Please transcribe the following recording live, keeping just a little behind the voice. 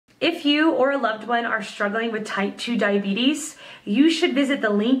If you or a loved one are struggling with type 2 diabetes, you should visit the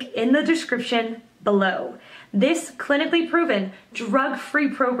link in the description below. This clinically proven, drug-free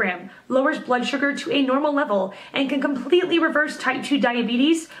program lowers blood sugar to a normal level and can completely reverse type 2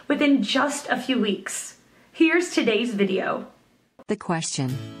 diabetes within just a few weeks. Here's today's video. The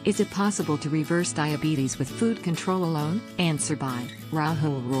question, is it possible to reverse diabetes with food control alone? Answer by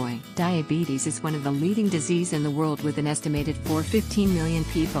Rahul Roy. Diabetes is one of the leading diseases in the world with an estimated 415 million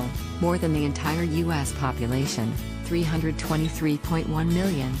people, more than the entire US population, 323.1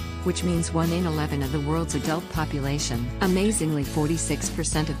 million, which means 1 in 11 of the world's adult population. Amazingly,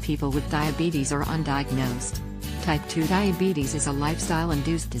 46% of people with diabetes are undiagnosed. Type 2 diabetes is a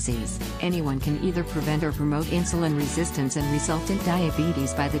lifestyle-induced disease. Anyone can either prevent or promote insulin resistance and resultant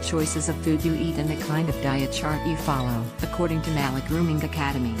diabetes by the choices of food you eat and the kind of diet chart you follow, according to Malik Grooming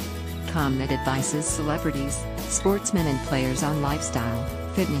Academy. That advises celebrities, sportsmen and players on lifestyle,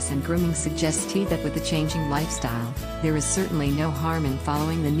 fitness and grooming suggests that with the changing lifestyle, there is certainly no harm in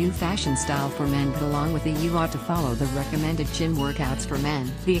following the new fashion style for men, but along with it you ought to follow the recommended gym workouts for men.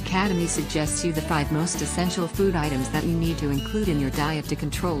 The Academy suggests you the 5 most essential food items that you need to include in your diet to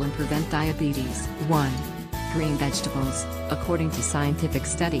control and prevent diabetes. 1. Green vegetables. According to scientific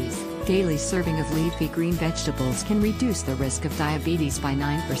studies, daily serving of leafy green vegetables can reduce the risk of diabetes by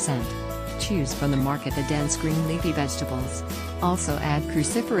 9%. Choose from the market the dense green leafy vegetables. Also add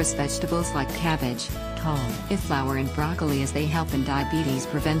cruciferous vegetables like cabbage, cauliflower and broccoli as they help in diabetes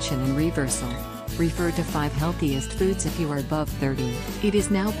prevention and reversal. Refer to 5 healthiest foods if you are above 30. It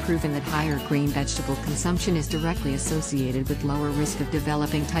is now proven that higher green vegetable consumption is directly associated with lower risk of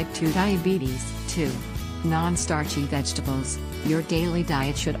developing type 2 diabetes. 2. Non-starchy vegetables. Your daily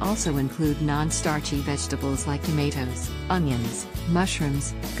diet should also include non-starchy vegetables like tomatoes, onions,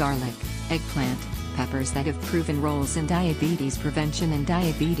 mushrooms, garlic, eggplant, peppers that have proven roles in diabetes prevention and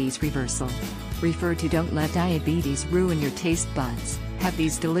diabetes reversal. Refer to Don't Let Diabetes Ruin Your Taste Buds. Have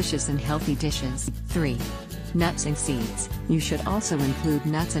these delicious and healthy dishes. 3. Nuts and seeds. You should also include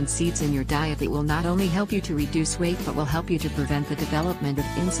nuts and seeds in your diet that will not only help you to reduce weight but will help you to prevent the development of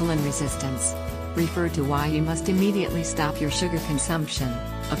insulin resistance. Refer to why you must immediately stop your sugar consumption.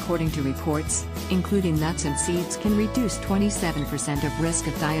 According to reports, including nuts and seeds can reduce 27% of risk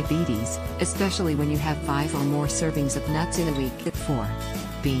of diabetes, especially when you have 5 or more servings of nuts in a week. 4.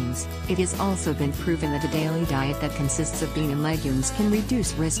 Beans. It has also been proven that a daily diet that consists of bean and legumes can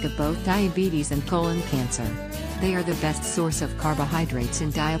reduce risk of both diabetes and colon cancer. They are the best source of carbohydrates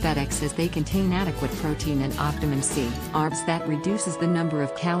in diabetics as they contain adequate protein and vitamin C. Carbs that reduces the number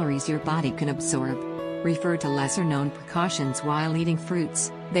of calories your body can absorb. Refer to lesser-known precautions while eating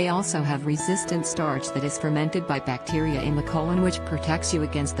fruits. They also have resistant starch that is fermented by bacteria in the colon, which protects you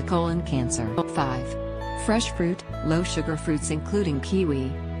against the colon cancer. 5. Fresh fruit. Low-sugar fruits including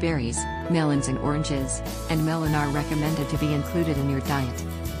kiwi, berries, melons and oranges, and melon are recommended to be included in your diet.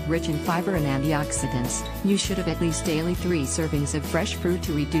 Rich in fiber and antioxidants, you should have at least daily 3 servings of fresh fruit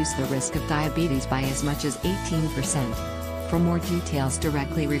to reduce the risk of diabetes by as much as 18%. For more details,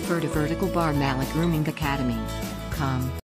 directly refer to Vertical Bar Malik Grooming Academy.